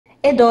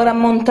Ed ora a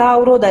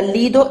Montauro dal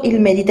Lido il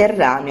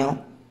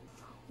Mediterraneo.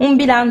 Un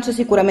bilancio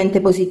sicuramente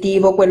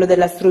positivo, quello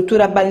della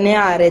struttura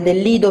balneare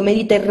del Lido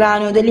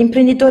Mediterraneo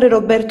dell'imprenditore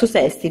Roberto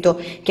Sestito,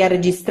 che ha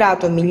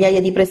registrato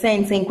migliaia di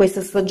presenze in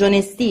questa stagione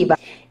estiva,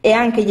 e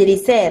anche ieri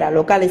sera,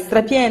 locale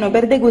strapieno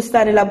per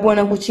degustare la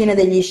buona cucina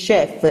degli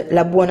chef,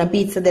 la buona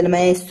pizza del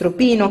maestro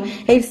Pino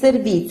e il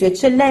servizio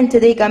eccellente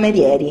dei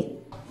camerieri.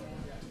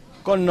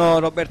 Con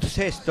Roberto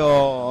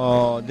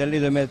Sesto del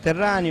Lido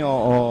Mediterraneo,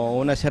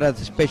 una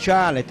serata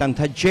speciale,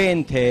 tanta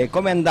gente.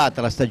 Com'è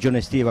andata la stagione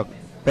estiva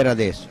per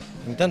adesso?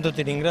 Intanto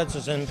ti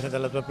ringrazio sempre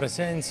della tua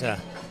presenza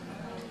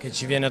che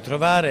ci viene a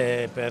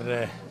trovare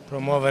per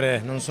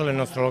promuovere non solo il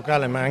nostro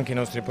locale ma anche i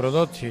nostri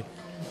prodotti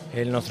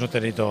e il nostro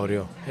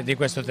territorio, e di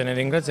questo te ne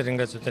ringrazio e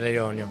ringrazio te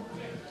Ionio.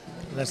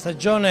 La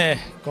stagione,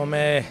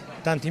 come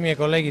tanti miei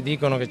colleghi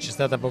dicono che c'è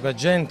stata poca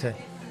gente,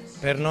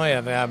 per noi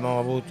avevamo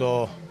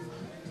avuto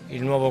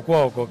il nuovo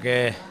cuoco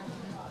che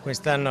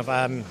quest'anno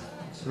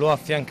l'ho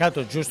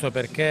affiancato giusto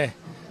perché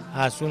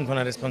ha assunto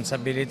una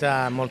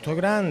responsabilità molto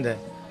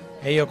grande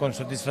e io con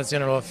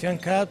soddisfazione l'ho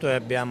affiancato e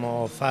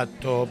abbiamo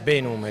fatto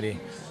bei numeri.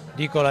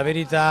 Dico la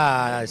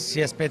verità, si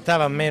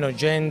aspettava meno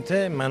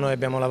gente ma noi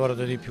abbiamo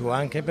lavorato di più,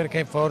 anche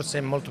perché forse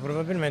molto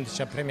probabilmente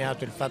ci ha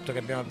premiato il fatto che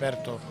abbiamo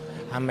aperto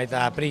a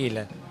metà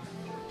aprile.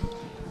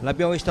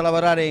 L'abbiamo visto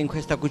lavorare in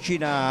questa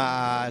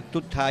cucina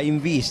tutta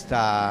in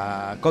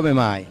vista, come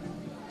mai?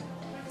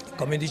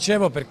 Come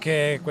dicevo,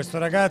 perché questo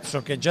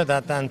ragazzo che già da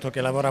tanto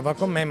che lavorava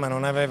con me ma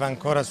non aveva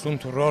ancora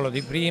assunto un ruolo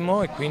di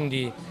primo, e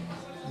quindi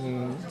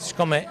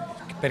siccome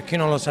per chi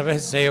non lo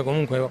sapesse io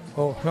comunque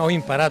ho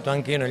imparato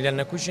anche io negli anni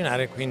a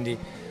cucinare, quindi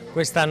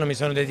quest'anno mi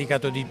sono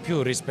dedicato di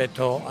più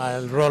rispetto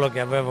al ruolo che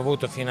avevo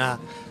avuto fino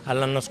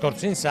all'anno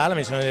scorso in sala,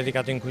 mi sono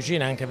dedicato in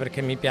cucina anche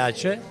perché mi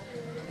piace,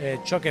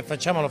 ciò che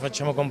facciamo lo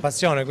facciamo con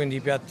passione, quindi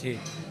i piatti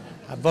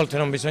a volte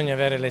non bisogna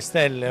avere le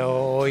stelle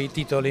o i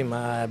titoli,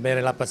 ma avere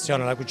la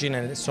passione, la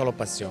cucina è solo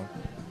passione.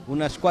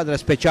 Una squadra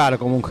speciale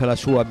comunque la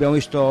sua, abbiamo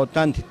visto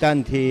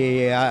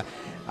tanti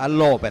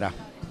all'opera.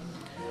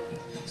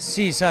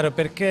 Sì Saro,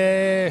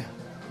 perché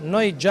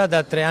noi già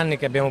da 3 anni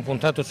che abbiamo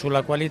puntato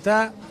sulla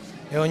qualità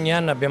e ogni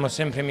anno abbiamo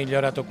sempre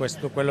migliorato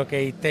quello che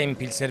è i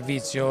tempi, il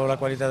servizio, la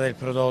qualità del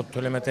prodotto,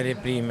 le materie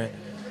prime,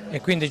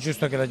 e quindi è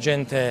giusto che la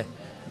gente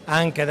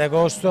anche ad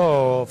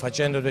agosto,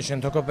 facendo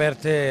 200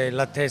 coperte,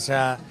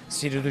 l'attesa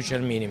si riduce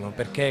al minimo,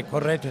 perché è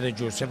corretto ed è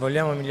giusto. Se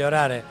vogliamo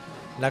migliorare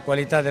la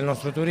qualità del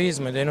nostro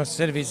turismo e dei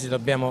nostri servizi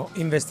dobbiamo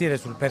investire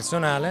sul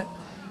personale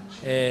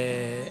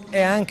e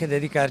anche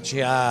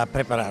dedicarci a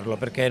prepararlo,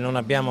 perché non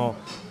abbiamo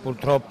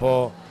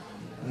purtroppo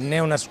né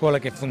una scuola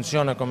che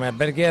funziona come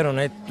alberghiero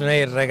né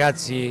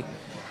i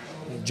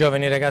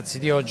giovani ragazzi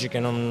di oggi che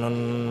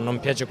non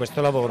piace questo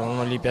lavoro,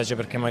 non gli piace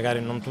perché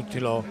magari non tutti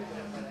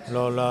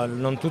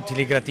non tutti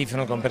li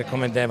gratificano per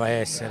come deve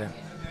essere.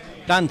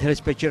 Tante le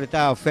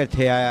specialità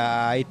offerte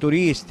ai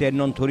turisti e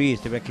non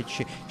turisti, perché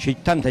c'è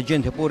tanta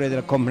gente pure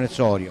del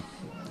comprensorio.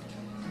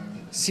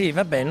 Sì,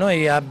 vabbè,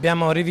 noi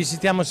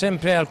rivisitiamo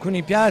sempre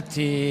alcuni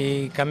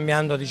piatti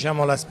cambiando,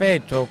 diciamo,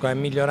 l'aspetto,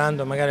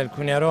 migliorando magari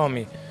alcuni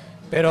aromi,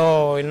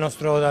 però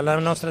la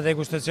nostra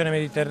degustazione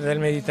del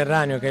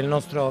Mediterraneo, che è il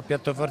nostro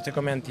piatto forte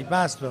come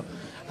antipasto,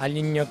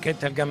 agli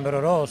gnocchetti al gambero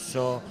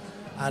rosso,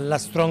 alla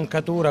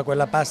stroncatura,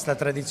 quella pasta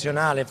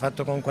tradizionale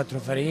fatta con 4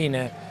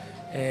 farine,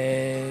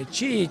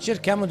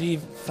 cerchiamo di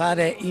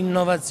fare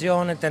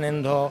innovazione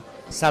tenendo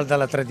salda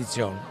la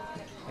tradizione.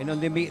 E non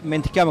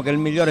dimentichiamo che il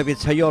migliore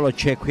pizzaiolo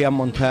c'è qui a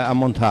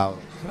Montauro.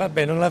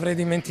 Vabbè, non l'avrei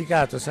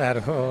dimenticato,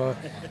 Saro.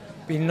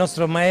 Il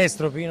nostro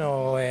maestro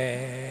Pino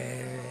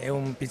è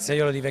un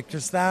pizzaiolo di vecchio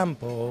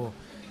stampo,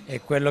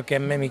 è quello che a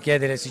me mi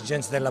chiede le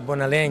esigenze della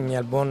buona legna,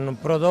 il buon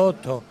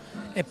prodotto,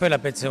 e poi la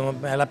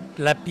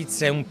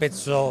pizza è un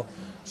pezzo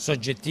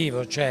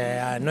soggettivo,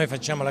 cioè noi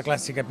facciamo la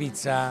classica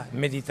pizza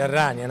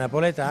mediterranea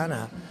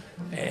napoletana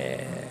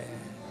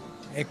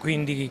e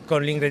quindi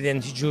con gli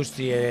ingredienti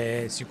giusti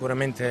e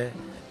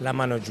sicuramente la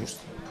mano giusta.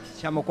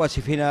 Siamo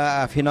quasi fino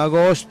a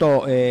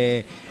agosto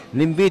e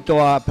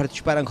l'invito a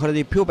partecipare ancora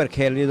di più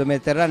perché il Lido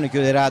Mediterraneo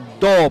chiuderà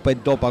dopo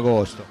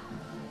agosto.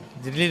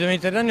 Il Lido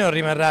Mediterraneo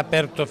rimarrà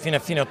aperto fino a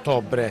fine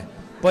ottobre,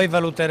 poi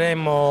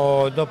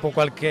valuteremo dopo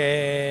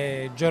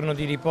qualche giorno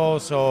di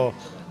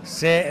riposo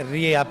se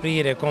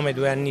riaprire come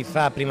 2 anni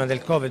fa prima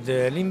del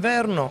Covid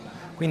l'inverno,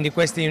 quindi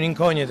questa è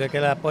un'incognita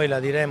che poi la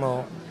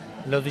diremo,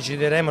 lo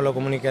decideremo, lo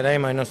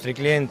comunicheremo ai nostri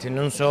clienti,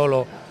 non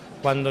solo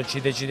quando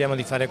ci decidiamo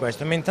di fare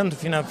questo, ma intanto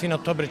fino a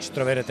ottobre ci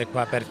troverete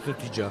qua per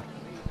tutti i giorni.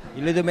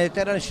 Il Lido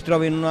Mediterraneo si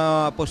trova in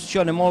una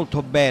posizione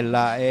molto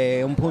bella,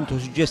 è un punto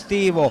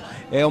suggestivo,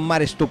 è un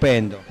mare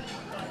stupendo.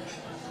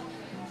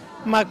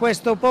 Ma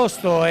questo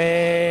posto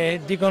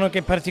dicono che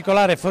è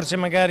particolare, forse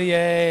magari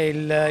è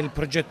il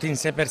progetto in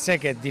sé per sé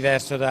che è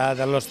diverso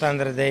dallo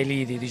standard dei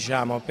lidi,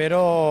 diciamo,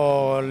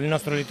 però il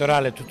nostro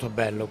litorale è tutto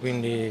bello,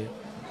 quindi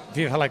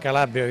viva la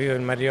Calabria, viva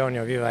il Mar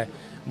Ionio, viva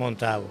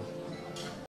Montauro.